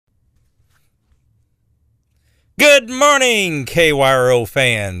Good morning, KYRO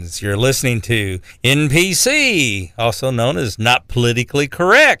fans. You're listening to NPC, also known as Not Politically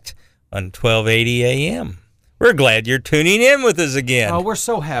Correct, on 1280 AM. We're glad you're tuning in with us again. Oh, we're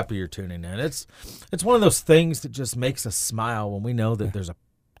so happy you're tuning in. It's one of those things that just makes us smile when we know that there's a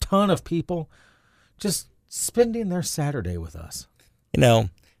ton of people just spending their Saturday with us. You know,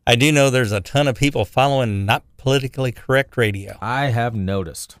 I do know there's a ton of people following Not Politically Correct Radio. I have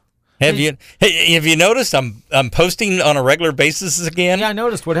noticed. Have you noticed I'm posting on a regular basis again? Yeah, I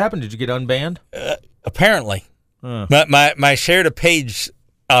noticed. What happened? Did you get unbanned? Apparently. My share to page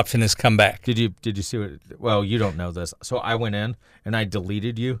option has come back. Did you see what? Well, you don't know this. So I went in and I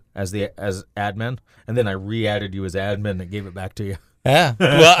deleted you as admin, and then I re-added you as admin and gave it back to you. Yeah.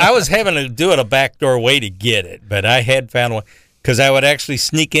 Well, I was having to do it a backdoor way to get it, but I had found one because I would actually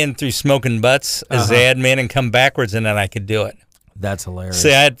sneak in through Smoking Butts as the admin and come backwards, and then I could do it. That's hilarious.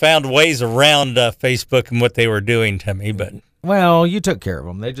 See, I had found ways around Facebook and what they were doing to me, but well, you took care of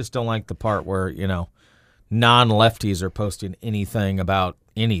them. They just don't like the part where non-lefties are posting anything about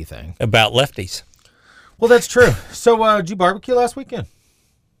anything about lefties. Well, that's true. So, did you barbecue last weekend?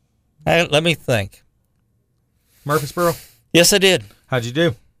 Let me think. Murfreesboro? Yes, I did. How'd you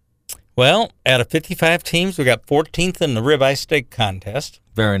do? Well, out of 55 teams, we got 14th in the ribeye steak contest.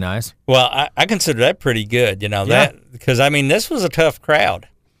 Very nice. Well, I consider that pretty good, that because, this was a tough crowd.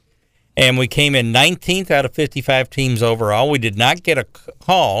 And we came in 19th out of 55 teams overall. We did not get a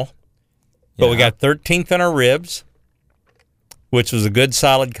call, but we got 13th in our ribs, which was a good,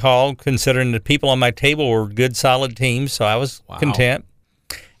 solid call, considering the people on my table were good, solid teams, so I was content.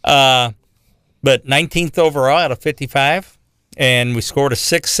 But 19th overall out of 55, and we scored a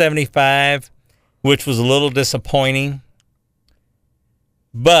 675, which was a little disappointing.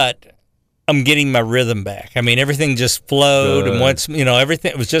 But I'm getting my rhythm back. Everything just flowed, and once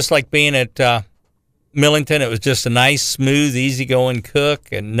everything, it was just like being at Millington. It was just a nice, smooth, easygoing cook,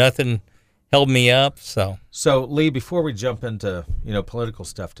 and nothing held me up. So Lee, before we jump into political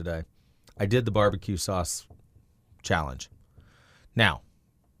stuff today, I did the barbecue sauce challenge. Now,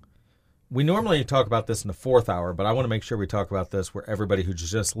 we normally talk about this in the fourth hour, but I want to make sure we talk about this where everybody who's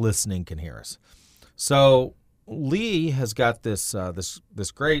just listening can hear us. So Lee has got this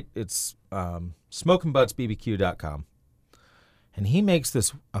this great, it's SmokingButtsBBQ.com, and he makes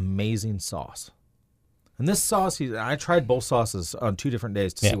this amazing sauce. And this sauce, I tried both sauces on 2 different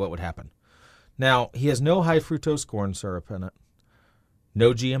days to see what would happen. Now, he has no high fructose corn syrup in it,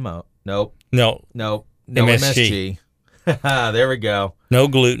 no GMO, no MSG. There we go. No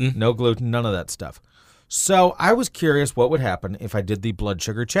gluten, none of that stuff. So I was curious what would happen if I did the blood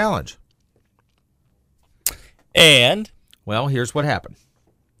sugar challenge. And? Well, here's what happened.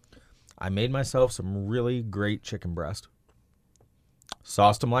 I made myself some really great chicken breast.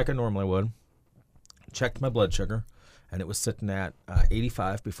 Sauced them like I normally would. Checked my blood sugar, and it was sitting at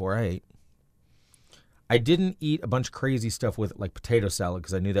 85 before I ate. I didn't eat a bunch of crazy stuff with it, like potato salad,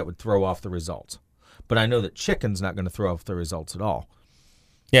 because I knew that would throw off the results. But I know that chicken's not going to throw off the results at all.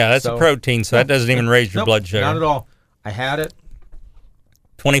 Yeah, that's a protein, so that doesn't even raise your blood sugar. Not at all. I had it.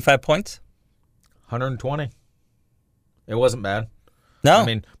 25 points? 120. It wasn't bad. No.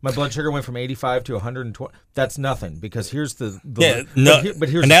 My blood sugar went from 85 to 120. That's nothing, because here's the but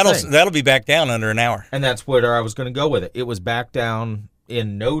here's and the thing. That'll be back down under an hour. And that's where I was going to go with it. It was back down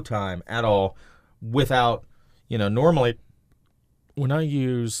in no time at all without, normally when I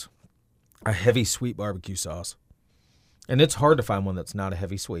use a heavy sweet barbecue sauce, and it's hard to find one that's not a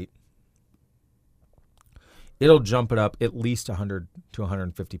heavy sweet, it'll jump it up at least 100 to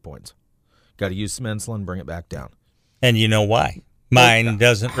 150 points. Got to use some insulin, bring it back down. And you know why? Mine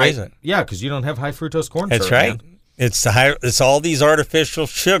doesn't raise it. Yeah, because you don't have high fructose corn syrup. That's right. Man. It's all these artificial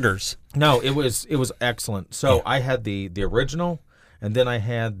sugars. No, it was excellent. So I had the original, and then I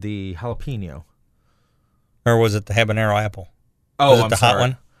had the jalapeno. Or was it the habanero apple? Oh, was it I'm the sorry. hot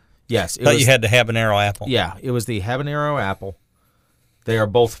one? Yes. I thought you had the habanero apple. Yeah, it was the habanero apple. They are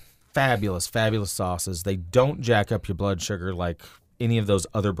both fabulous, fabulous sauces. They don't jack up your blood sugar like any of those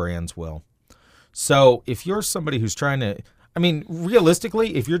other brands will. So if you're somebody who's trying to,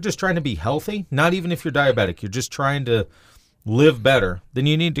 realistically, if you're just trying to be healthy, not even if you're diabetic, you're just trying to live better, then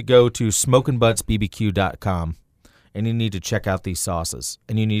you need to go to SmokingButtsBBQ.com, and you need to check out these sauces,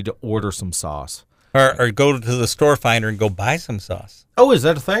 and you need to order some sauce. Or go to the store finder and go buy some sauce. Oh, is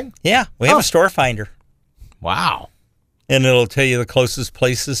that a thing? Yeah, we have a store finder. Wow. And it'll tell you the closest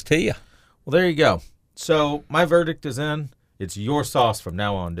places to you. Well, there you go. So my verdict is in. It's your sauce from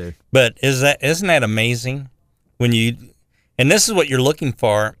now on, dude. But isn't that amazing? When you, and this is what you're looking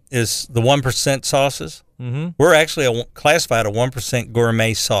for, is the 1% sauces. Mm-hmm. We're actually classified a 1%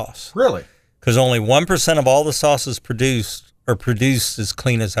 gourmet sauce. Really? because only 1% of all the sauces produced are produced as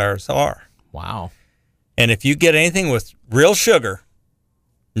clean as ours are. Wow. And if you get anything with real sugar,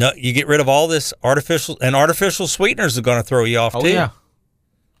 no, you get rid of all this artificial sweeteners are going to throw you off too. Yeah.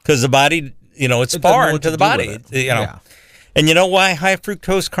 Because the body, it's foreign to the body. Yeah. And you know why high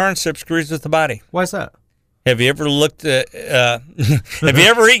fructose corn syrup screws with the body? Why is that? Have you ever looked at? Have you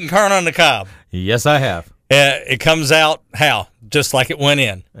ever eaten corn on the cob? Yes, I have. It comes out how? Just like it went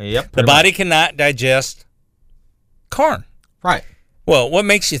in. Yep. The body cannot digest corn. Right. Well, what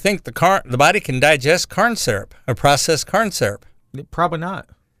makes you think the body can digest corn syrup or processed corn syrup? Probably not.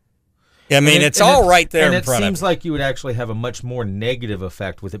 I mean, it's all right there and in front of you. it seems like you would actually have a much more negative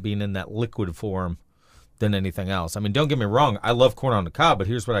effect with it being in that liquid form than anything else. I mean, don't get me wrong. I love corn on the cob, but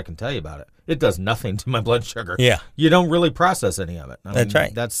here's what I can tell you about it. It does nothing to my blood sugar. Yeah. You don't really process any of it. That's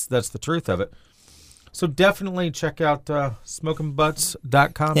right. That's the truth of it. So definitely check out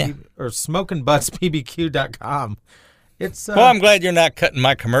smokingbutts.com or smokingbuttsbbq.com. It's well, I'm glad you're not cutting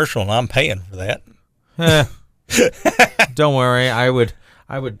my commercial, and I'm paying for that. Don't worry. I would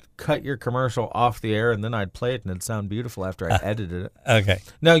cut your commercial off the air, and then I'd play it, and it'd sound beautiful after I edited it. Okay.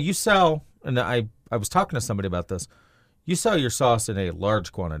 Now, you sell, and I was talking to somebody about this, you sell your sauce in a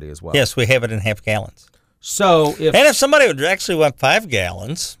large quantity as well. Yes, we have it in half gallons. So if somebody would actually want 5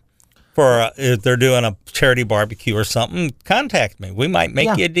 gallons for if they're doing a charity barbecue or something, contact me. We might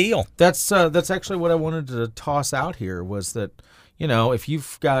make you a deal. That's actually what I wanted to toss out here was that, if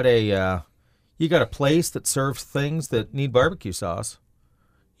you've got a place that serves things that need barbecue sauce,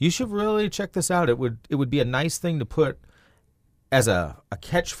 you should really check this out. It would be a nice thing to put as a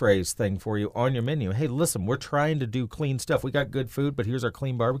catchphrase thing for you on your menu. Hey, listen, we're trying to do clean stuff. We got good food, but here's our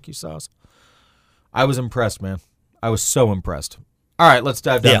clean barbecue sauce. I was impressed, man. I was so impressed. All right, let's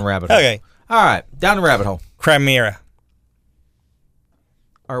dive down the rabbit hole. Okay. All right, down the rabbit hole. Chimera.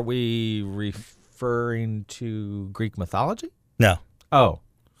 Are we referring to Greek mythology? No. Oh.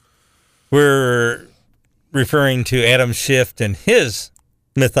 We're referring to Adam Schiff and his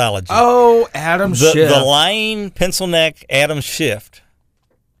mythology. Oh, Adam Schiff. The lying pencil neck Adam Schiff.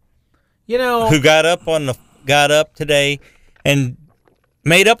 Who got up today and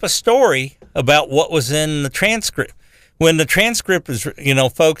made up a story about what was in the transcript. When the transcript is,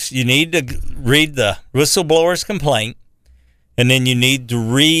 folks, you need to read the whistleblower's complaint, and then you need to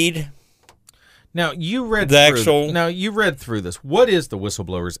read. Now you read you read through this. What is the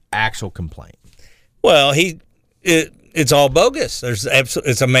whistleblower's actual complaint? Well, it's all bogus.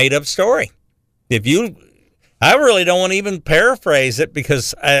 It's a made up story. I really don't want to even paraphrase it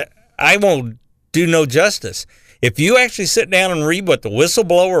because I won't do no justice. If you actually sit down and read what the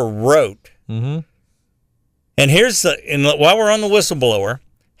whistleblower wrote, and while we're on the whistleblower,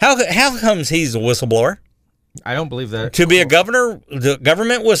 how comes he's a whistleblower? I don't believe that. To be the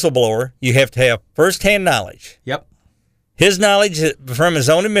government whistleblower, you have to have first-hand knowledge. Yep. His knowledge from his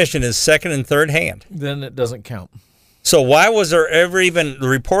own admission is second and third hand. Then it doesn't count. So why was there ever even the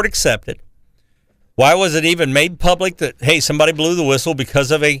report accepted? Why was it even made public that, hey, somebody blew the whistle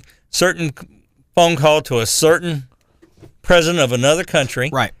because of a certain phone call to a certain president of another country?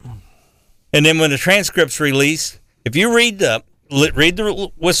 Right. And then when the transcript's released, if you read the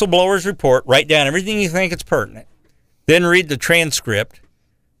whistleblower's report, write down everything you think is pertinent, then read the transcript,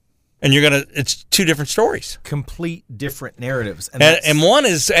 and it's two different stories. Complete different narratives. And one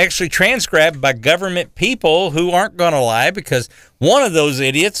is actually transcribed by government people who aren't going to lie because one of those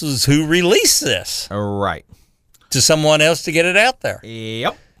idiots is who released this. Right. To someone else to get it out there.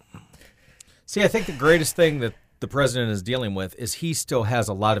 Yep. See, I think the greatest thing that the president is dealing with is he still has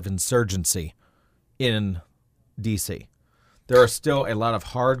a lot of insurgency in D.C. There are still a lot of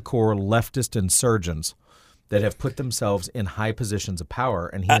hardcore leftist insurgents that have put themselves in high positions of power,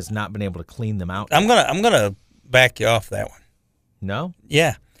 and he has not been able to clean them out. I'm gonna back you off that one. No?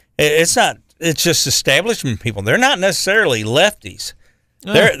 Yeah, it's not. It's just establishment people. They're not necessarily lefties.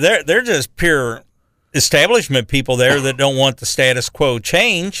 They're just pure establishment people there that don't want the status quo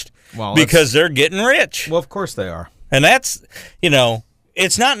changed because they're getting rich. Well, of course they are. And that's,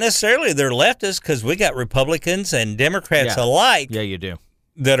 it's not necessarily they're leftists because we got Republicans and Democrats alike. Yeah, you do.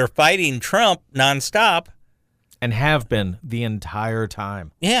 That are fighting Trump nonstop. And have been the entire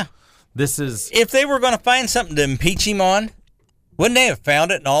time. Yeah. If they were going to find something to impeach him on, wouldn't they have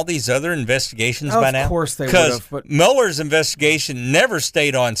found it in all these other investigations by now? Of course they would have. Because Mueller's investigation never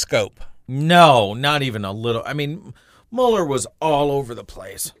stayed on scope. No, not even a little. I mean, Mueller was all over the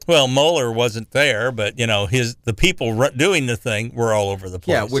place. Well, Mueller wasn't there, but, the people doing the thing were all over the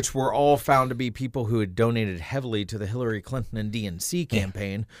place. Yeah, which were all found to be people who had donated heavily to the Hillary Clinton and DNC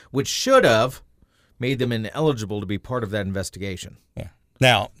campaign, which should have made them ineligible to be part of that investigation. Yeah.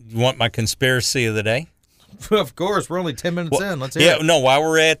 Now, you want my conspiracy of the day? Of course, we're only 10 minutes in. Let's hear Yeah, it. no, while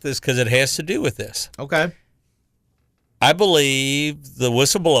we're at this, because it has to do with this. Okay. I believe the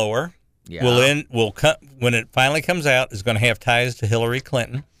whistleblower will come when it finally comes out is going to have ties to Hillary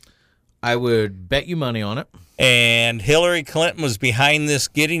Clinton. I would bet you money on it. And Hillary Clinton was behind this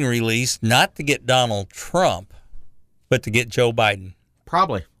getting released not to get Donald Trump, but to get Joe Biden.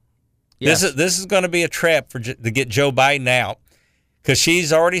 Probably. Yes. This is going to be a trap to get Joe Biden out because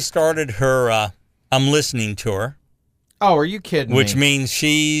she's already started her I'm listening to her. Oh, are you kidding Which me? means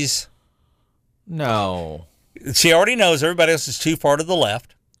she already knows everybody else is too far to the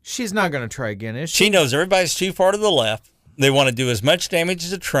left. She's not going to try again, is she? She knows everybody's too far to the left. They want to do as much damage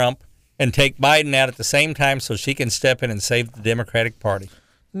to Trump and take Biden out at the same time so she can step in and save the Democratic Party.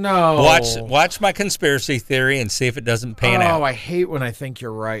 No. Watch my conspiracy theory and see if it doesn't pan out. Oh, I hate when I think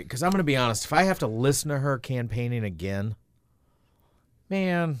you're right. Because I'm going to be honest. If I have to listen to her campaigning again,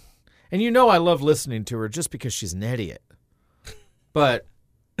 man. And you know I love listening to her just because she's an idiot. But,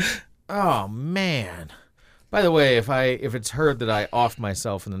 oh, man. By the way, if it's heard that I off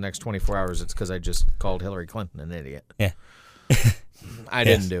myself in the next 24 hours, it's because I just called Hillary Clinton an idiot. Yeah. I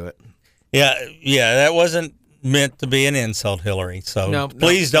didn't do it. Yeah, that wasn't meant to be an insult, Hillary. So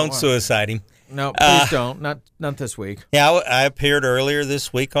please don't suicide him. No, please don't. Not this week. Yeah, I appeared earlier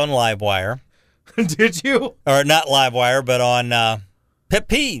this week on Livewire. Did you? Or not Livewire, but on Pet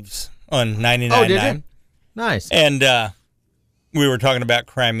Peeves on 99.9. Oh, did you? Nice. And we were talking about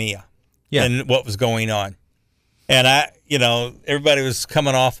Crimea and what was going on. And everybody was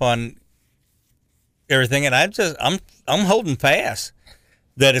coming off on everything, and I'm holding fast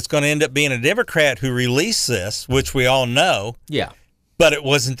that it's going to end up being a Democrat who released this, which we all know. Yeah. But it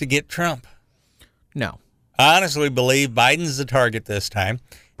wasn't to get Trump. No. I honestly believe Biden's the target this time.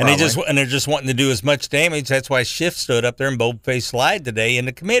 And they're just wanting to do as much damage. That's why Schiff stood up there and bold-faced lied today in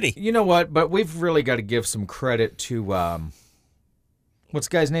the committee. You know what? But we've really got to give some credit to what's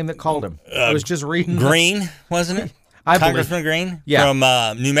the guy's name that called him? I was just reading. Green, wasn't it? Congressman Green from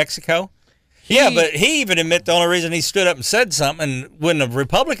New Mexico. But he even admitted the only reason he stood up and said something, and when the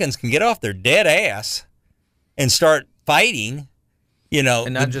Republicans can get off their dead ass and start fighting,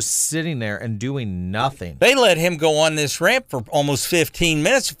 and not just sitting there and doing nothing. They let him go on this rant for almost 15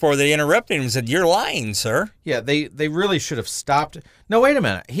 minutes before they interrupted him and said, "You're lying, sir." Yeah, they really should have stopped. No, wait a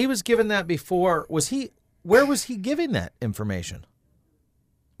minute. He was given that before. Where was he giving that information?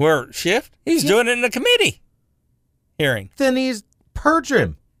 Where Schiff? He's doing it in the committee hearing. Then he's purge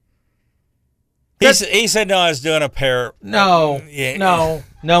him. He said, no, I was doing a pair. No.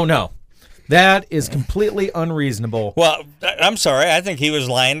 That is completely unreasonable. Well, I'm sorry. I think he was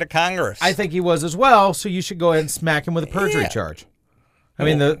lying to Congress. I think he was as well, so you should go ahead and smack him with a perjury charge. I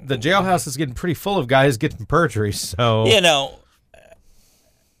mean, the jailhouse is getting pretty full of guys getting perjury, so...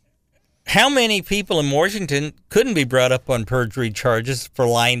 How many people in Washington couldn't be brought up on perjury charges for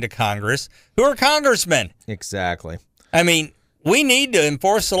lying to Congress who are congressmen? Exactly. I mean, we need to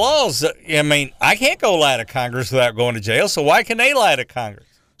enforce the laws. I mean, I can't go lie to Congress without going to jail, so why can they lie to Congress?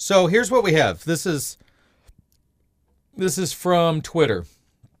 So here's what we have. This is from Twitter,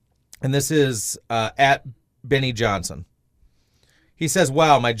 and this is at Benny Johnson. He says,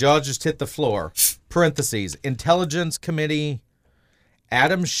 wow, my jaw just hit the floor. Parentheses, Intelligence Committee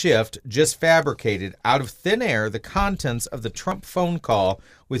Adam Schiff just fabricated out of thin air the contents of the Trump phone call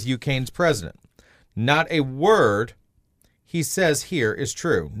with Ukraine's president. Not a word he says here is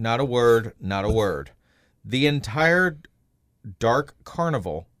true. Not a word, not a word. The entire dark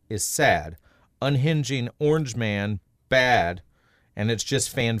carnival is sad, unhinging orange man, bad, and it's just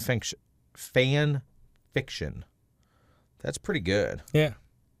fan fiction. Fan fiction. That's pretty good. Yeah.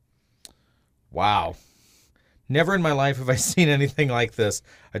 Wow. Never in my life have I seen anything like this.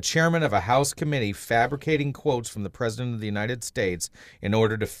 A chairman of a House committee fabricating quotes from the President of the United States in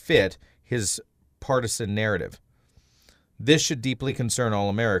order to fit his partisan narrative. This should deeply concern all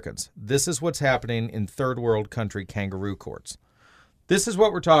Americans. This is what's happening in third world country kangaroo courts. This is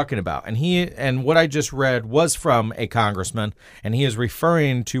what we're talking about. And what I just read was from a congressman, and he is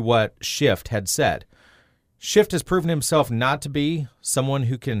referring to what Schiff had said. Schiff has proven himself not to be someone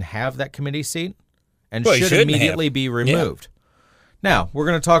who can have that committee seat and should immediately be removed. Yeah. Now, we're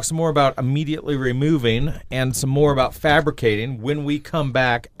going to talk some more about immediately removing and some more about fabricating when we come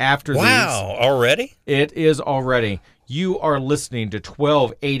back after these. Wow, already? It is already. You are listening to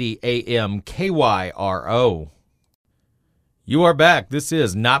 1280 AM KYRO. You are back. This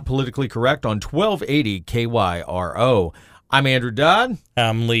is Not Politically Correct on 1280 KYRO. I'm Andrew Dodd.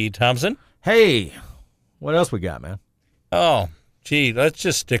 I'm Lee Thompson. Hey, what else we got, man? Oh, gee, let's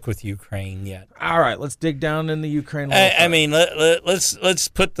just stick with Ukraine yet. All right, let's dig down in the Ukraine. a little I mean, let's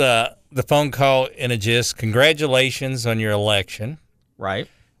put the phone call in a gist. Congratulations on your election. right.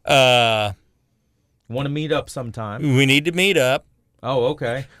 Uh, Want to meet up sometime? we need to meet up. Oh,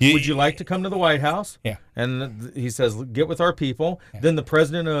 okay. Would you like to come to the White House? Yeah. And he says, get with our people. Yeah. Then the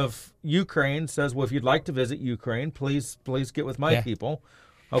president of Ukraine says, well, if you'd like to visit Ukraine, please get with my people.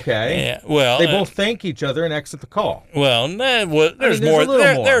 Okay. Yeah. Well, they both thank each other and exit the call. Well, there's more.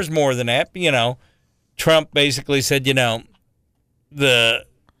 There's more than that. You know, Trump basically said, you know,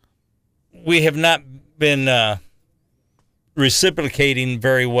 we have not been reciprocating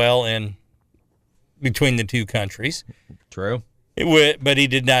very well between the two countries. True. But he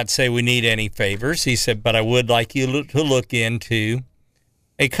did not say we need any favors. He said, but I would like you to look into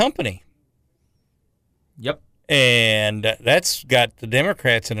a company. Yep. And that's got the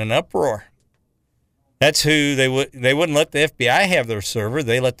Democrats in an uproar. That's who they wouldn't let the FBI have their server.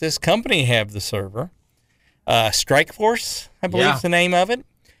 They let this company have the server. Strike Force, I believe is the name of it,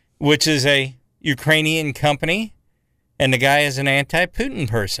 which is a Ukrainian company, and the guy is an anti-Putin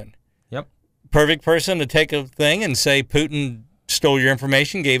person. Yep. Perfect person to take a thing and say Putin stole your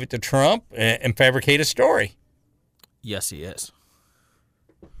information, gave it to Trump, and fabricate a story. Yes, he is.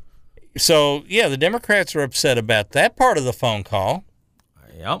 So, yeah, the Democrats are upset about that part of the phone call.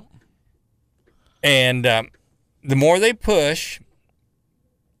 Yep. And the more they push,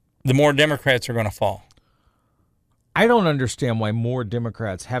 the more Democrats are going to fall. I don't understand why more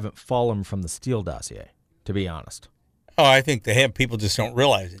Democrats haven't fallen from the Steele dossier, to be honest. Oh, I think they have. People just don't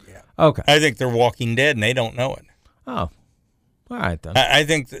realize it yet. Okay. I think they're walking dead and they don't know it. Oh. All right, then. I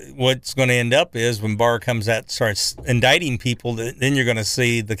think what's going to end up is when Barr comes out and starts indicting people, then you're going to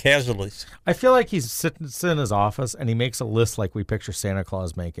see the casualties. I feel like he's sitting in his office and he makes a list like we picture Santa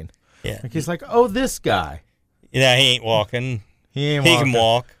Claus making. Yeah. Like he's like, oh, this guy. Yeah, he ain't walking. He can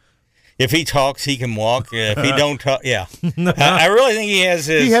walk. If he talks, he can walk. If he don't talk, yeah. I really think he has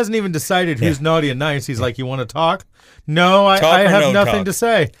his... He hasn't even decided who's naughty and nice. He's like, you want to talk? No, I have nothing to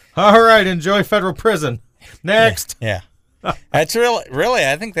say. All right, enjoy federal prison. Next. Yeah. That's really,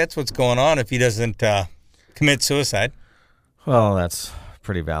 I think that's what's going on if he doesn't commit suicide. Well, that's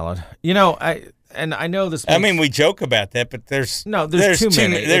pretty valid. You know, I know this. I mean, we joke about that, but there's too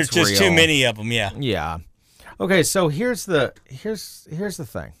many. There's just too many of them. Yeah. Yeah. Okay, so here's the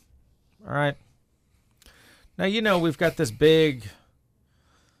thing. All right. Now you know we've got this big.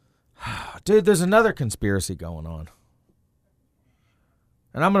 Dude, there's another conspiracy going on,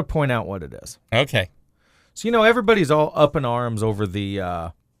 and I'm going to point out what it is. Okay. So, you know, everybody's all up in arms over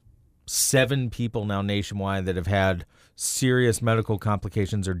the 7 people now nationwide that have had serious medical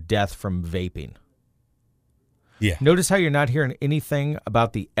complications or death from vaping. Yeah. Notice how you're not hearing anything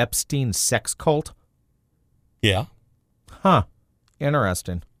about the Epstein sex cult? Yeah. Huh.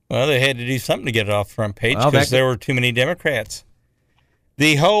 Interesting. Well, they had to do something to get it off the front page because there were too many Democrats.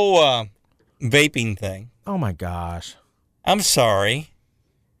 The whole vaping thing. Oh, my gosh. I'm sorry.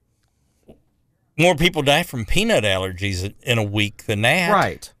 More people die from peanut allergies in a week than that.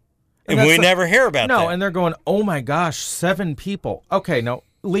 Right. And we never hear about that. No, and they're going, oh, my gosh, 7 people. Okay, no,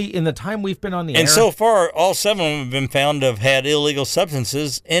 Lee, in the time we've been on the air. And so far, all 7 of them have been found to have had illegal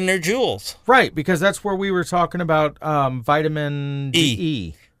substances in their jewels. Right, because that's where we were talking about vitamin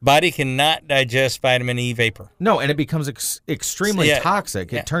E. Body cannot digest vitamin E vapor. No, and it becomes extremely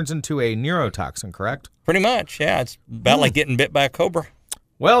toxic. It turns into a neurotoxin, correct? Pretty much, yeah. It's about like getting bit by a cobra.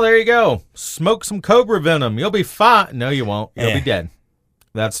 Well, there you go. Smoke some cobra venom. You'll be fine. No, you won't. You'll be dead.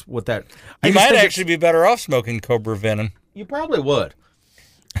 That's what that... You might actually be better off smoking cobra venom. You probably would.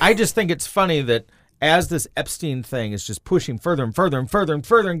 I just think it's funny that as this Epstein thing is just pushing further and further and further and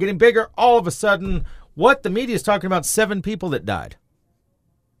further and getting bigger, all of a sudden, what the media is talking about, 7 people that died.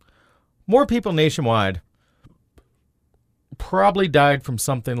 More people nationwide probably died from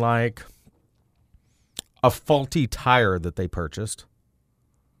something like a faulty tire that they purchased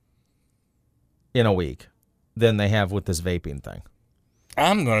in a week than they have with this vaping thing.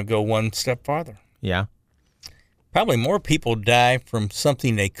 I'm going to go one step farther. Yeah. Probably more people die from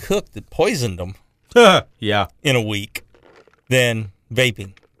something they cooked that poisoned them yeah. in a week than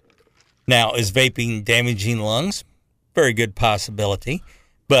vaping. Now, is vaping damaging lungs? Very good possibility.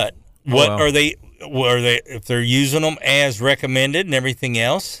 But are they if they're using them as recommended and everything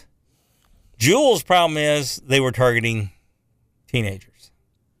else? Juul's problem is they were targeting teenagers.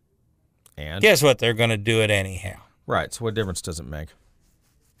 And guess what? They're going to do it anyhow. Right. So what difference does it make?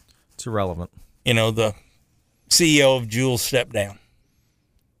 It's irrelevant. You know, the CEO of Juul stepped down.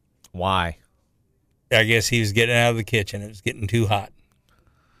 Why? I guess he was getting out of the kitchen. It was getting too hot.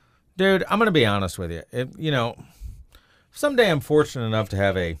 Dude, I'm going to be honest with you. someday I'm fortunate enough to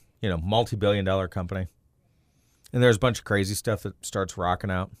have a, multi-billion-dollar company, and there's a bunch of crazy stuff that starts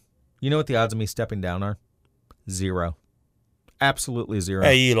rocking out, you know what the odds of me stepping down are? 0. Absolutely 0.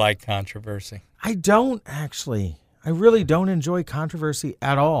 Hey, you like controversy. I don't, actually. I really don't enjoy controversy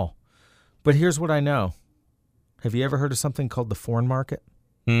at all. But here's what I know. Have you ever heard of something called the foreign market?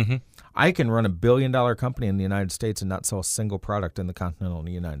 Mm-hmm. I can run a billion-dollar company in the United States and not sell a single product in the continental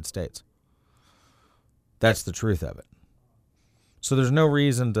United States. That's the truth of it. So there's no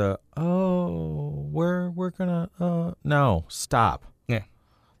reason to, we're going to, no, stop. Yeah.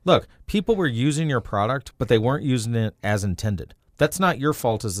 Look, people were using your product, but they weren't using it as intended. That's not your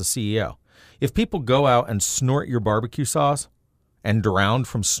fault as the CEO. If people go out and snort your barbecue sauce and drown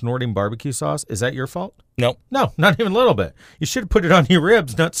from snorting barbecue sauce, is that your fault? Nope. No, not even a little bit. You should have put it on your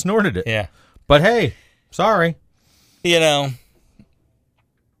ribs, not snorted it. Yeah. But hey, sorry. I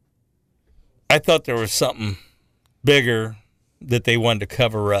thought there was something bigger that they wanted to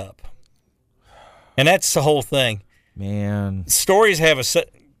cover up. And that's the whole thing. Man. Stories have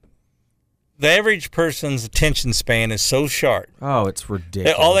the average person's attention span is so short. Oh, it's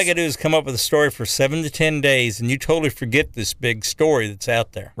ridiculous. All they got to do is come up with a story for 7 to 10 days, and you totally forget this big story that's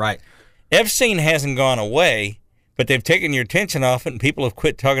out there. Right. Epstein hasn't gone away, but they've taken your attention off it, and people have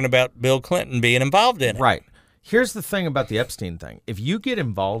quit talking about Bill Clinton being involved in it. Right. Here's the thing about the Epstein thing. If you get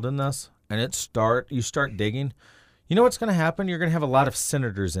involved in this and you start digging, you know what's going to happen? You're going to have a lot of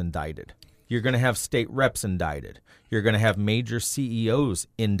senators indicted. You're going to have state reps indicted. You're going to have major CEOs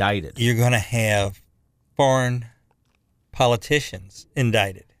indicted. You're going to have foreign politicians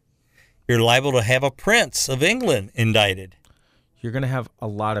indicted. You're liable to have a prince of England indicted. You're going to have a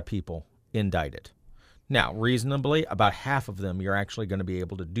lot of people indicted. Now, reasonably, about half of them you're actually going to be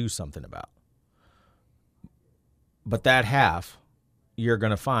able to do something about. But that half you're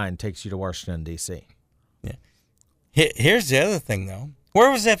going to find takes you to Washington, D.C. Yeah. Here's the other thing, though.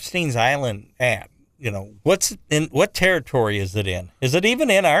 Where was Epstein's Island at? What territory is it in? Is it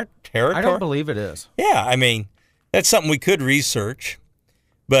even in our territory? I don't believe it is. Yeah, that's something we could research.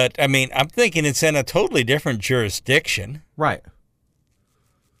 But, I'm thinking it's in a totally different jurisdiction. Right.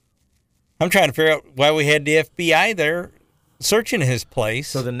 I'm trying to figure out why we had the FBI there searching his place.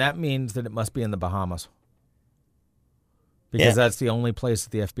 So then that means that it must be in the Bahamas. Because that's the only place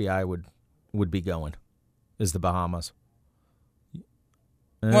that the FBI would be going, is the Bahamas.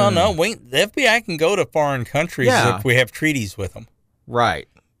 Well, no, the FBI can go to foreign countries if we have treaties with them. Right.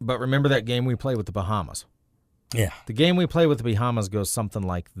 But remember that game we play with the Bahamas? Yeah. The game we play with the Bahamas goes something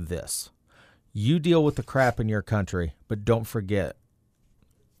like this. You deal with the crap in your country, but don't forget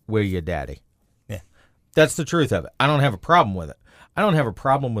we're your daddy. Yeah. That's the truth of it. I don't have a problem with it. I don't have a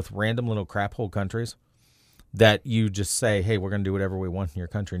problem with random little crap hole countries that you just say, hey, we're going to do whatever we want in your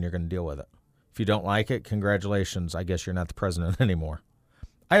country and you're going to deal with it. If you don't like it, congratulations. I guess you're not the president anymore.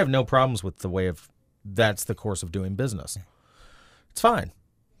 I have no problems with the way of that's the course of doing business. It's fine.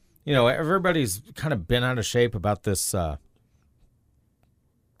 Everybody's kind of been out of shape about this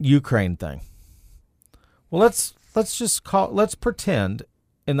Ukraine thing. Well, let's pretend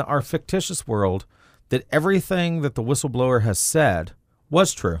in our fictitious world that everything that the whistleblower has said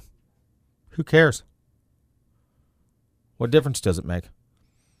was true. Who cares? What difference does it make?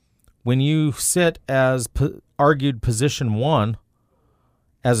 When you sit as argued position one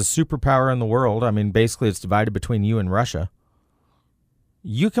as a superpower in the world, basically it's divided between you and Russia,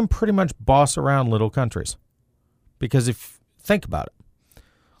 you can pretty much boss around little countries. Because think about it,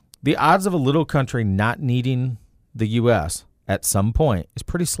 the odds of a little country not needing the U.S. at some point is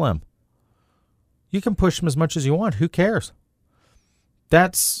pretty slim. You can push them as much as you want. Who cares?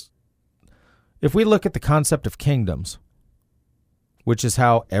 If we look at the concept of kingdoms, which is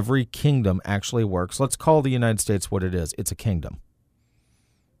how every kingdom actually works, let's call the United States what it is. It's a kingdom.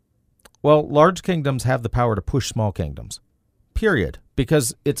 Well, large kingdoms have the power to push small kingdoms, period,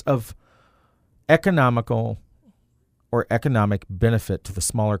 because it's of economic benefit to the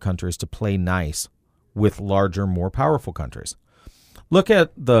smaller countries to play nice with larger, more powerful countries. Look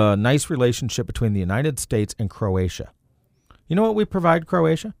at the nice relationship between the United States and Croatia. You know what we provide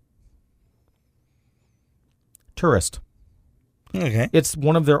Croatia? Tourists. Okay. It's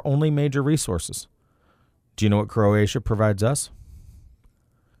one of their only major resources. Do you know what Croatia provides us?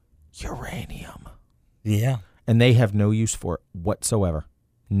 Uranium. Yeah. And they have no use for it whatsoever.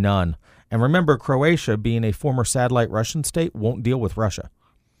 None. And remember, Croatia, being a former satellite Russian state, won't deal with Russia.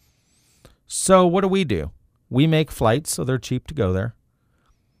 So what do? We make flights so they're cheap to go there.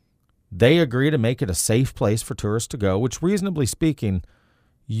 They agree to make it a safe place for tourists to go, which, reasonably speaking,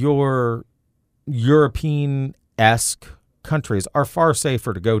 your European-esque countries are far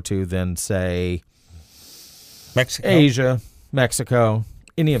safer to go to than, say, Mexico. Asia, Mexico,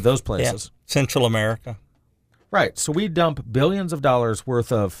 any of those Yeah. places. Central America. Right. So we dump billions of dollars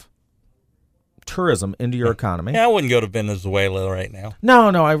worth of tourism into your economy. Yeah, I wouldn't go to Venezuela right now.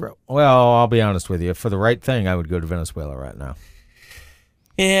 No, well, I'll be honest with you. For the right thing, I would go to Venezuela right now.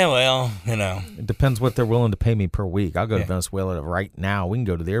 Yeah, well, It depends what they're willing to pay me per week. I'll go to Venezuela right now. We can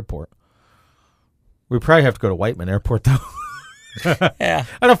go to the airport. We probably have to go to Whiteman Airport, though. Yeah.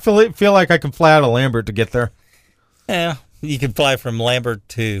 I don't feel like I can fly out of Lambert to get there. Yeah. You can fly from Lambert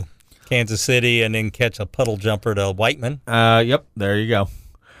to Kansas City and then catch a puddle jumper to Whiteman. Yep, there you go.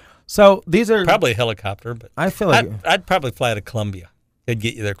 So these are Probably a helicopter, but I feel like I'd probably fly to Columbia. It'd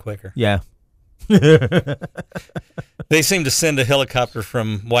get you there quicker. yeah. They seem to send a helicopter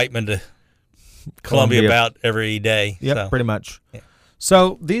from Whiteman to Columbia about every day. Yep, so. pretty much. Yeah.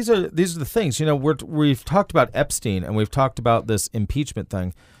 So these are the things. We've talked about Epstein and we've talked about this impeachment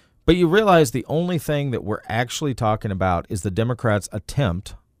thing, but you realize the only thing that we're actually talking about is the Democrats'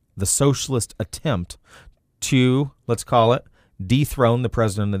 attempt, the socialist attempt, to, let's call it, dethrone the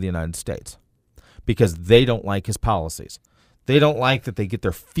president of the United States because they don't like his policies. They don't like that they get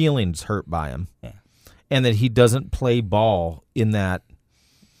their feelings hurt by him, and that he doesn't play ball in that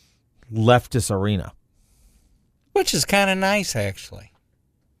leftist arena. Which is kind of nice, actually.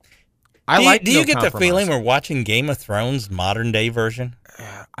 Do you get the feeling we're watching Game of Thrones modern day version?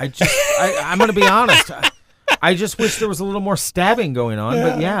 I'm going to be honest. I just wish there was a little more stabbing going on. Yeah.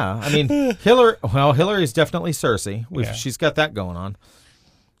 But yeah, I mean, Hillary's definitely Cersei. She's got that going on.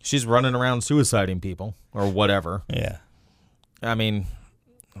 She's running around suiciding people or whatever. Yeah. I mean,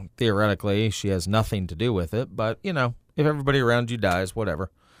 theoretically, she has nothing to do with it. But, if everybody around you dies,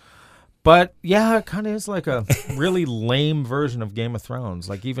 whatever. But, yeah, it kind of is like a really lame version of Game of Thrones.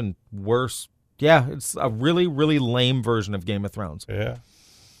 Like, even worse. Yeah, it's a really, really lame version of Game of Thrones. Yeah.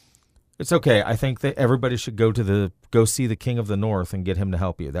 It's okay. I think that everybody should go see the King of the North and get him to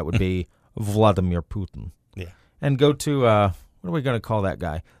help you. That would be Vladimir Putin. Yeah. And go to, what are we going to call that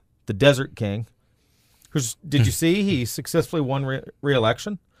guy? The Desert King. Did you see he successfully won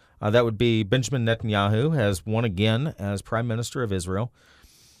re-election? That would be Benjamin Netanyahu, has won again as Prime Minister of Israel.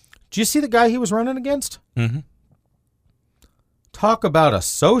 Did you see the guy he was running against? Mm-hmm. Talk about a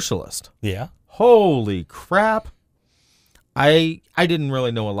socialist. Yeah. Holy crap. I didn't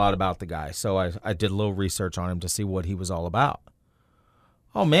really know a lot about the guy, so I did a little research on him to see what he was all about.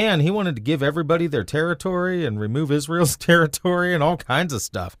 Oh, man, he wanted to give everybody their territory and remove Israel's territory and all kinds of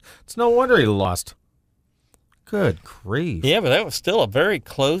stuff. It's no wonder he lost. Good grief. Yeah, but that was still a very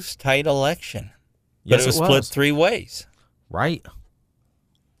close, tight election. Yes, but it was split 3 ways. Right.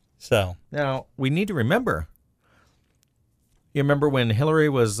 So. Now, we need to remember. You remember when Hillary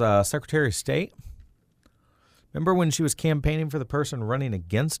was Secretary of State? Remember when she was campaigning for the person running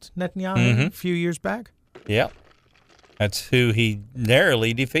against Netanyahu a few years back? Yeah. That's who he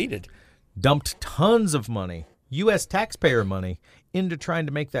narrowly defeated. Dumped tons of money, U.S. taxpayer money, into trying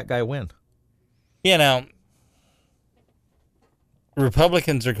to make that guy win.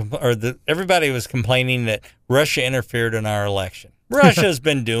 Republicans everybody was complaining that Russia interfered in our election. Russia's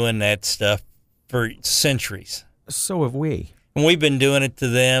been doing that stuff for centuries. So have we. And we've been doing it to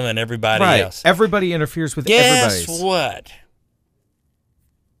them and everybody else. Everybody interferes with everybody. Guess what?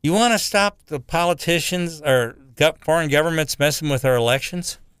 You want to stop the politicians or foreign governments messing with our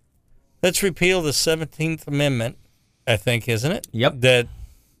elections? Let's repeal the 17th Amendment, I think, isn't it? Yep. That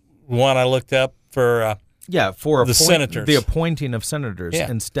one I looked up for for the senators. The appointing of senators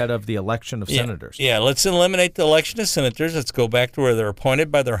instead of the election of senators. Yeah, let's eliminate the election of senators. Let's go back to where they're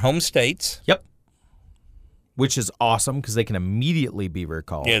appointed by their home states. Yep. Which is awesome because they can immediately be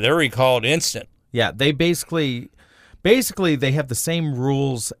recalled. Yeah, they're recalled instant. Yeah, they basically they have the same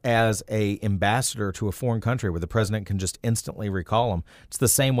rules as a ambassador to a foreign country where the president can just instantly recall them. It's the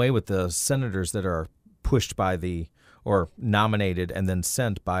same way with the senators that are pushed by or nominated and then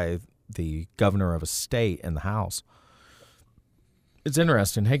sent by the governor of a state in the House. It's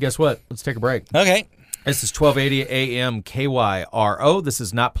interesting. Hey, guess what? Let's take a break. Okay. This is 1280 AM KYRO. This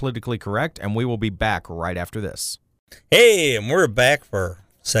is Not Politically Correct, and we will be back right after this. Hey, and we're back for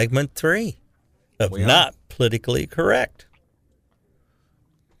segment 3 of Not Politically Correct.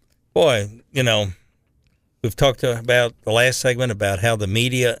 Boy, we've talked about the last segment about how the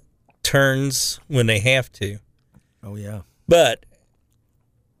media turns when they have to. Oh, yeah. But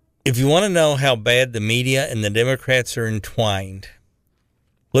if you want to know how bad the media and the Democrats are entwined,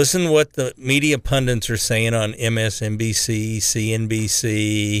 listen to what the media pundits are saying on MSNBC,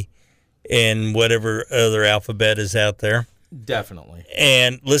 CNBC, and whatever other alphabet is out there. Definitely.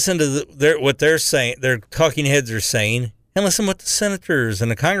 And listen to what they're saying, their talking heads are saying, and listen to what the senators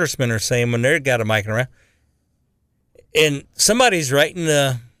and the congressmen are saying when they've got a mic around. And somebody's writing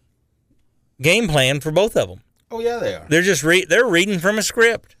the game plan for both of them. Oh yeah, they are. They're just they're reading from a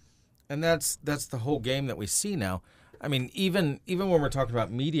script. And that's the whole game that we see now. I mean, even when we're talking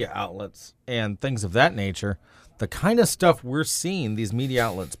about media outlets and things of that nature, the kind of stuff we're seeing these media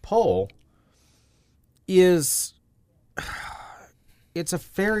outlets pull is it's a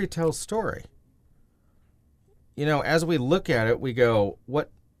fairy tale story. You know, as we look at it, we go, what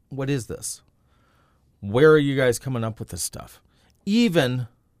is this? Where are you guys coming up with this stuff? Even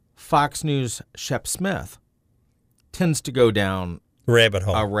Fox News Shep Smith tends to go down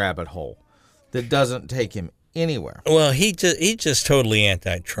a rabbit hole that doesn't take him anywhere. Well, he's just totally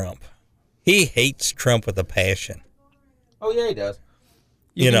anti-Trump. He hates Trump with a passion. Oh yeah, he does.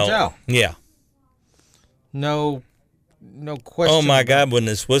 You can tell. Yeah. No question. Oh my God! When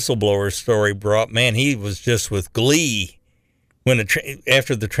this whistleblower story broke, man, he was just with glee. When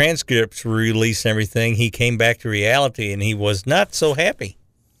after the transcripts were released and everything, he came back to reality, and he was not so happy.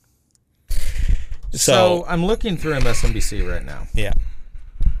 So I'm looking through MSNBC right now. Yeah.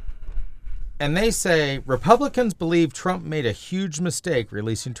 And they say Republicans believe Trump made a huge mistake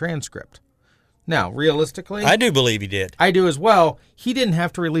releasing transcript. Now, realistically, I do believe he did. I do as well. He didn't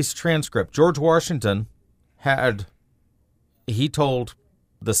have to release a transcript. George Washington he told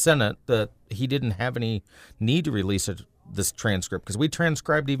the Senate that he didn't have any need to release this transcript because we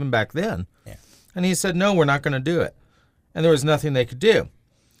transcribed even back then. Yeah. And he said, no, we're not going to do it. And there was nothing they could do.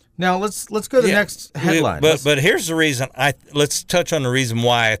 Now, let's go to the next headline. But here's the reason. Let's touch on the reason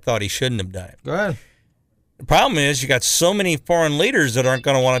why I thought he shouldn't have done it. Go ahead. The problem is you got so many foreign leaders that aren't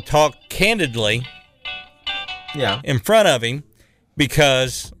going to want to talk candidly in front of him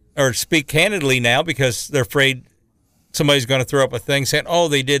or speak candidly now because they're afraid somebody's going to throw up a thing saying, oh,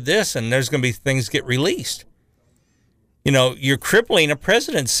 they did this, and there's going to be things get released. You know, you're crippling a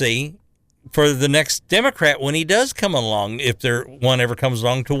presidency for the next Democrat when he does come along, if one ever comes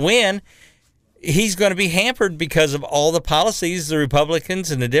along to win. He's going to be hampered because of all the policies the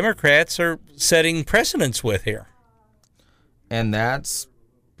Republicans and the Democrats are setting precedents with here. And that's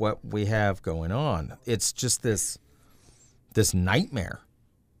what we have going on. It's just this nightmare.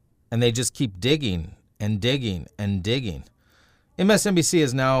 And they just keep digging and digging and digging. MSNBC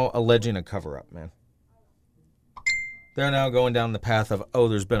is now alleging a cover-up, man. They're now going down the path of,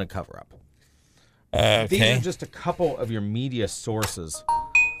 there's been a cover-up. Okay. These are just a couple of your media sources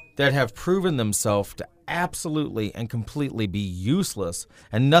that have proven themselves to absolutely and completely be useless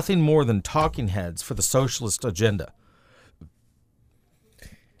and nothing more than talking heads for the socialist agenda.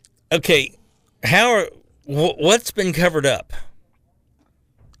 Okay, what's been covered up?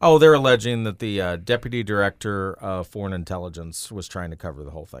 Oh, they're alleging that the deputy director of foreign intelligence was trying to cover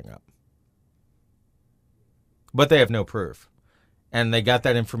the whole thing up. But they have no proof. And they got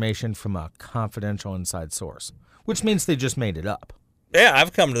that information from a confidential inside source, which means they just made it up. Yeah,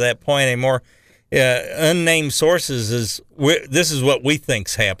 I've come to that point anymore. Unnamed sources this is what we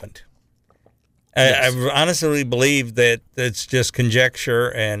think's happened. Yes. I honestly believe that it's just conjecture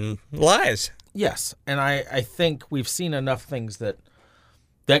and lies. Yes, and I think we've seen enough things that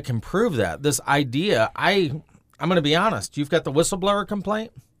can prove that. This idea, I'm going to be honest, you've got the whistleblower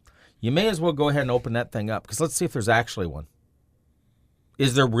complaint. You may as well go ahead and open that thing up because let's see if there's actually one.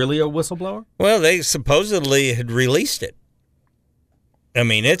 Is there really a whistleblower? Well, they supposedly had released it. I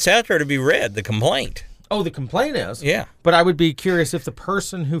mean, it's out there to be read, the complaint. Oh, the complaint is? Yeah. But I would be curious if the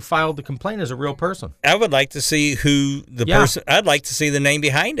person who filed the complaint is a real person. I would like to see who the person, I'd like to see the name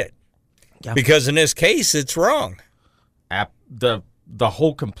behind it. Yeah. Because in this case, it's wrong. The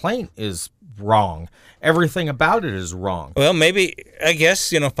whole complaint is wrong. Everything about it is wrong. Well, maybe, I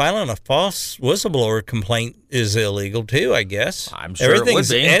guess, filing a false whistleblower complaint is illegal too, I guess. I'm sure it would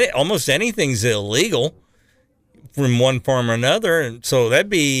be. Almost anything's illegal from one form or another. And so that'd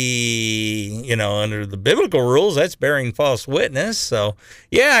be, under the biblical rules, that's bearing false witness. So,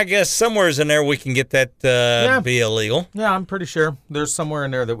 yeah, I guess somewhere's in there we can get that be illegal. Yeah, I'm pretty sure there's somewhere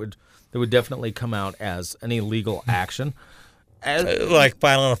in there that would definitely come out as an illegal action. Like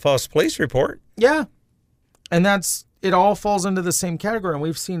filing a false police report. Yeah. And it all falls into the same category. And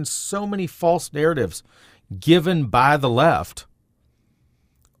we've seen so many false narratives given by the left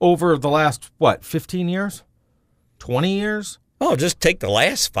over the last, 15 years? 20 years? Oh, just take the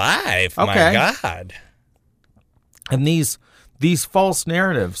last 5. Okay. My God. And these false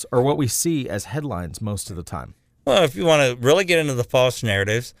narratives are what we see as headlines most of the time. Well, if you want to really get into the false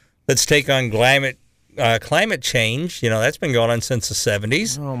narratives, let's take on climate change. That's been going on since the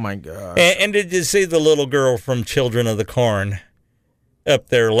 70s. Oh, my God. And did you see the little girl from Children of the Corn up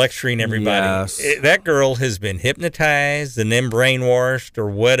there lecturing everybody? Yes. That girl has been hypnotized and then brainwashed or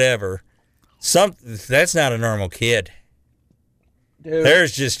whatever. That's not a normal kid. Dude.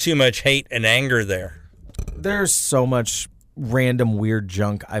 There's just too much hate and anger there. There's so much random weird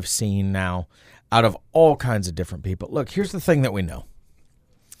junk I've seen now out of all kinds of different people. Look, here's the thing that we know.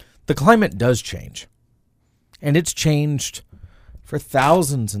 The climate does change. And it's changed for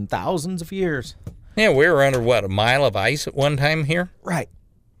thousands and thousands of years. Yeah, we were under, what, a mile of ice at one time here? Right.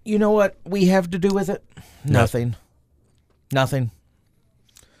 You know what we have to do with it? Nothing.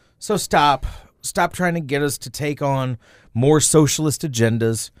 So stop trying to get us to take on more socialist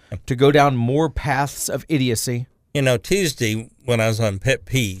agendas, to go down more paths of idiocy. You know, Tuesday, when I was on Pet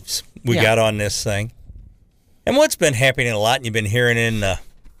Peeves, we got on this thing. And what's been happening a lot, and you've been hearing in the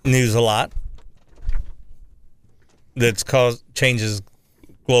news a lot, that's changes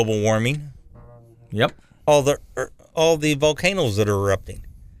global warming. Yep. All the volcanoes that are erupting.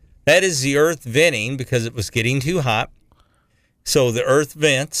 That is the Earth venting because it was getting too hot. So the Earth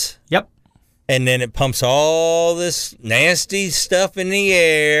vents. Yep. And then it pumps all this nasty stuff in the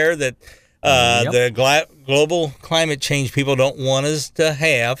air that the global climate change people don't want us to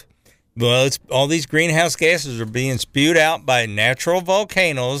have. Well, it's all these greenhouse gases are being spewed out by natural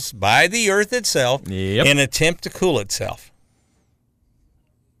volcanoes, by the Earth itself, in an attempt to cool itself.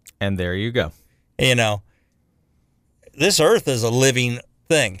 And there you go. You know, this Earth is a living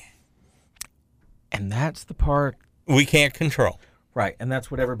thing. And that's the part we can't control. Right, and that's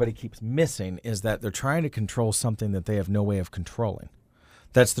what everybody keeps missing, is that they're trying to control something that they have no way of controlling.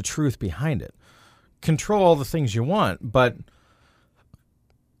 That's the truth behind it. Control all the things you want, but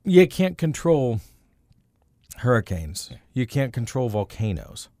you can't control hurricanes. You can't control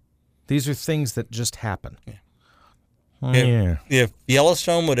volcanoes. These are things that just happen. If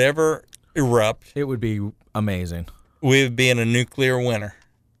Yellowstone would ever erupt, it would be amazing. We would be in a nuclear winter.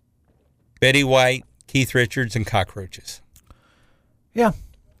 Betty White, Keith Richards, and cockroaches. Yeah,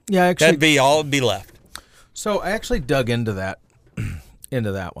 actually, that'd be all that'd be left. So I actually dug into that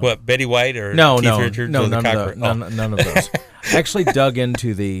one. What, Betty White or Keith Richards? No, or none of those. I actually dug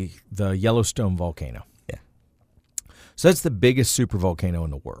into the Yellowstone volcano. Yeah. So that's the biggest supervolcano in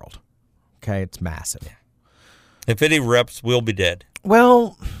the world. Okay, it's massive. Yeah. If it erupts, we'll be dead.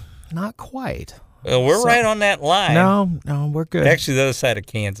 Well, not quite. We're right on that line. No, we're good. Actually, the other side of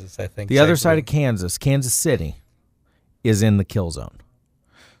Kansas, I think. The other side of Kansas City, is in the kill zone.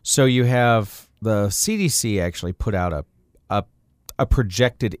 So you have the CDC actually put out a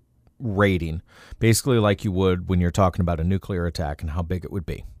projected rating, basically like you would when you're talking about a nuclear attack and how big it would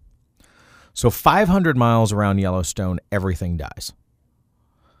be. So 500 miles around Yellowstone, everything dies.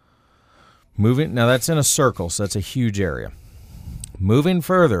 Now that's in a circle, so that's a huge area. Moving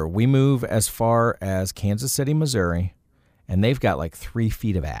further, we move as far as Kansas City, Missouri, and they've got like 3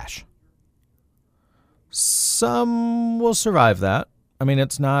 feet of ash. Some will survive that. I mean,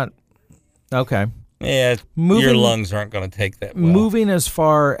 it's not... Okay. Yeah, your lungs aren't going to take that well. Moving as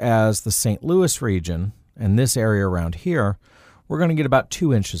far as the St. Louis region and this area around here, we're going to get about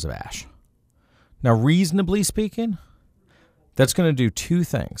 2 inches of ash. Now, reasonably speaking, that's going to do 2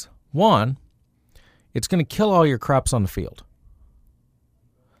 things. One, it's going to kill all your crops on the field.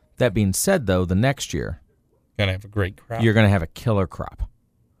 That being said, though, the next year... You're going to have a great crop. You're going to have a killer crop.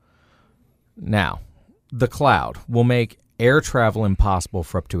 Now, the cloud will make air travel impossible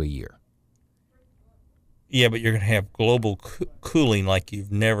for up to a year. Yeah, but you're going to have global cooling like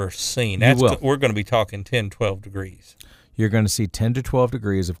you've never seen. We're going to be talking 10, 12 degrees. You're going to see 10 to 12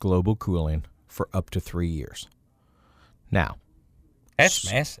 degrees of global cooling for up to 3 years. Now, that's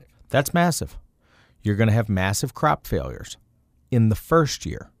massive. That's massive. You're going to have massive crop failures in the first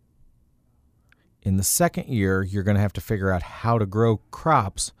year. In the second year, you're going to have to figure out how to grow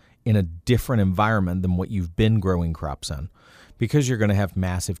crops in a different environment than what you've been growing crops in, because you're going to have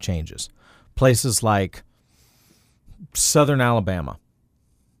massive changes. Places like southern Alabama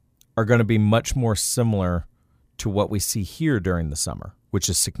are going to be much more similar to what we see here during the summer, which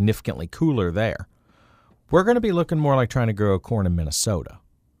is significantly cooler there. We're going to be looking more like trying to grow corn in Minnesota.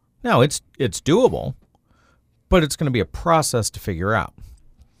 Now, it's doable, but it's going to be a process to figure out.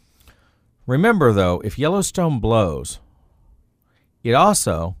 Remember, though, if Yellowstone blows, it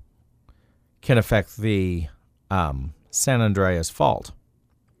also can affect the San Andreas Fault.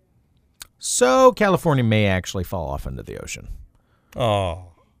 So California may actually fall off into the ocean.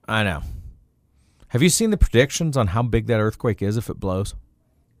 Oh. I know. Have you seen the predictions on how big that earthquake is if it blows?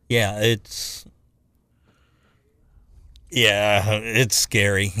 Yeah, it's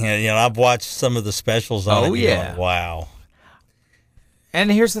scary. You know, I've watched some of the specials on it. Oh, yeah. Going, wow. And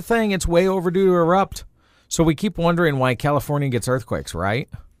here's the thing, it's way overdue to erupt. So we keep wondering why California gets earthquakes, right?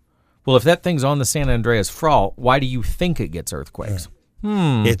 Well, if that thing's on the San Andreas Fault, why do you think it gets earthquakes?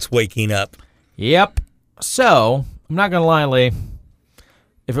 It's waking up. Yep. So, I'm not going to lie, Lee.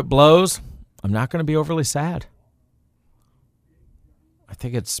 If it blows, I'm not going to be overly sad. I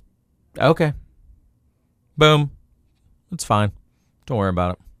think it's okay. Boom. It's fine. Don't worry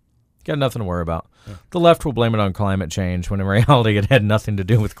about it. Got nothing to worry about. Yeah. The left will blame it on climate change when in reality it had nothing to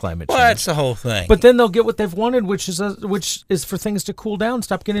do with climate change. Well, that's the whole thing. But then they'll get what they've wanted, which is for things to cool down,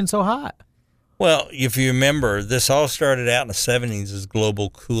 stop getting so hot. Well, if you remember, this all started out in the 70s as global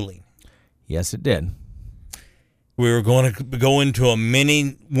cooling. Yes, it did. We were going to go into a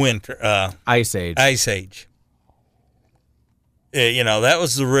mini winter ice age. Ice age. That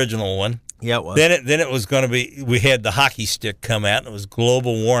was the original one. Yeah, it was. Then it was going to be. We had the hockey stick come out, and it was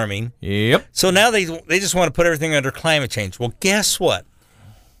global warming. Yep. So now they just want to put everything under climate change. Well, guess what?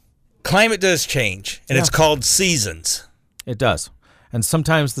 Climate does change, and it's called seasons. It does, and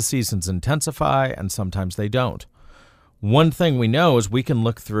sometimes the seasons intensify, and sometimes they don't. One thing we know is we can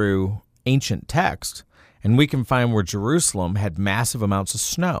look through ancient text, and we can find where Jerusalem had massive amounts of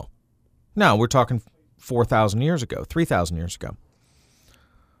snow. Now we're talking 4,000 years ago, 3,000 years ago.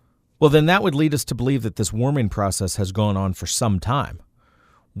 Well, then that would lead us to believe that this warming process has gone on for some time.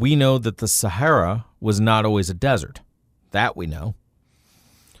 We know that the Sahara was not always a desert. That we know.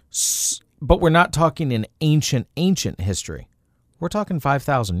 But we're not talking in ancient history. We're talking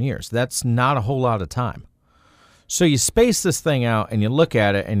 5,000 years. That's not a whole lot of time. So you space this thing out and you look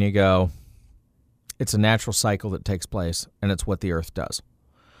at it and you go, it's a natural cycle that takes place, and it's what the earth does.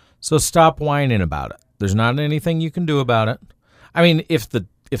 So stop whining about it. There's not anything you can do about it. I mean, if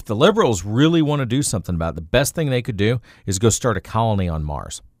the liberals really want to do something about it, the best thing they could do is go start a colony on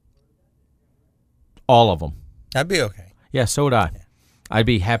Mars. All of them. That'd be okay. Yeah, so would I. I'd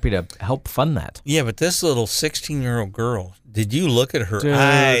be happy to help fund that. Yeah, but this little 16-year-old girl, did you look at her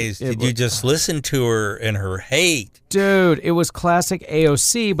eyes? Did you just listen to her and her hate? Dude, it was classic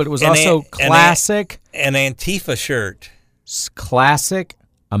AOC, but it was also classic. An Antifa shirt. Classic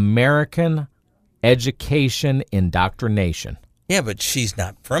American education indoctrination. Yeah, but she's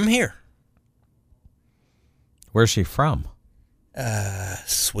not from here. Where's she from?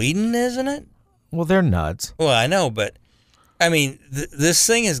 Sweden, isn't it? Well, they're nuts. Well, I know, but, I mean, this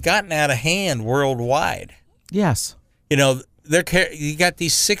thing has gotten out of hand worldwide. Yes. You got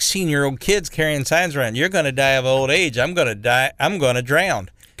these 16-year-old kids carrying signs around. You're going to die of old age. I'm going to die. I'm going to drown.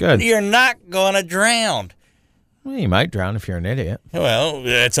 Good. You're not going to drown. Well, you might drown if you're an idiot. Well,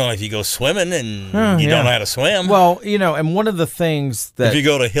 that's only if you go swimming and you don't know how to swim. Well, and one of the things that... If you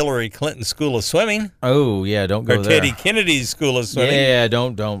go to Hillary Clinton's School of Swimming. Oh, yeah, don't go there. Or Teddy Kennedy's School of Swimming. Yeah,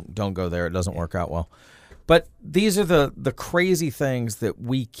 don't go there. It doesn't work out well. But these are the crazy things that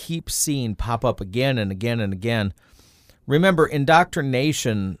we keep seeing pop up again and again and again. Remember,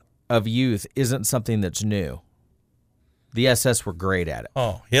 indoctrination of youth isn't something that's new. The SS were great at it.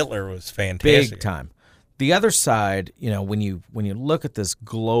 Oh, Hitler was fantastic. Big time. The other side, when you look at this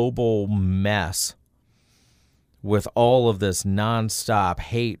global mess with all of this nonstop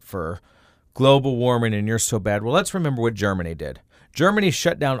hate for global warming and you're so bad, well, let's remember what Germany did. Germany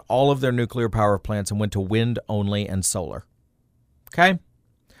shut down all of their nuclear power plants and went to wind only and solar. Okay?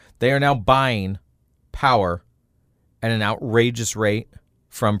 They are now buying power at an outrageous rate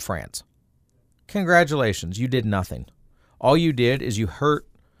from France. Congratulations, you did nothing. All you did is you hurt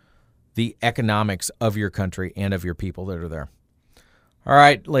the economics of your country and of your people that are there. All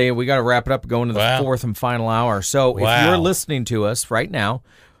right, Leah, we got to wrap it up, go into the fourth and final hour. So if you're listening to us right now,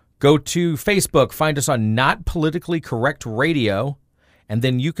 go to Facebook, find us on Not Politically Correct Radio, and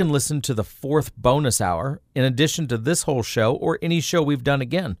then you can listen to the fourth bonus hour in addition to this whole show or any show we've done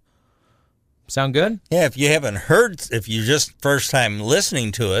again. Sound good? Yeah, if you haven't heard, if you're just first time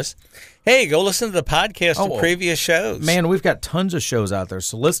listening to us, hey, go listen to the podcast of previous shows. Man, we've got tons of shows out there,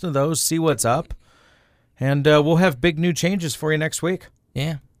 so listen to those, see what's up, and we'll have big new changes for you next week.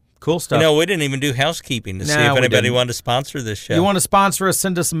 Yeah. Cool stuff. We didn't even do housekeeping to see if anybody wanted to sponsor this show. If you want to sponsor us,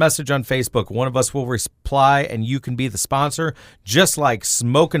 send us a message on Facebook. One of us will reply, and you can be the sponsor, just like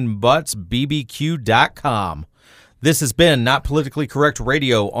SmokingButtsBBQ.com. This has been Not Politically Correct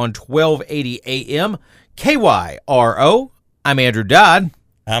Radio on 1280 AM KYRO. I'm Andrew Dodd.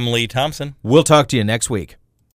 I'm Lee Thompson. We'll talk to you next week.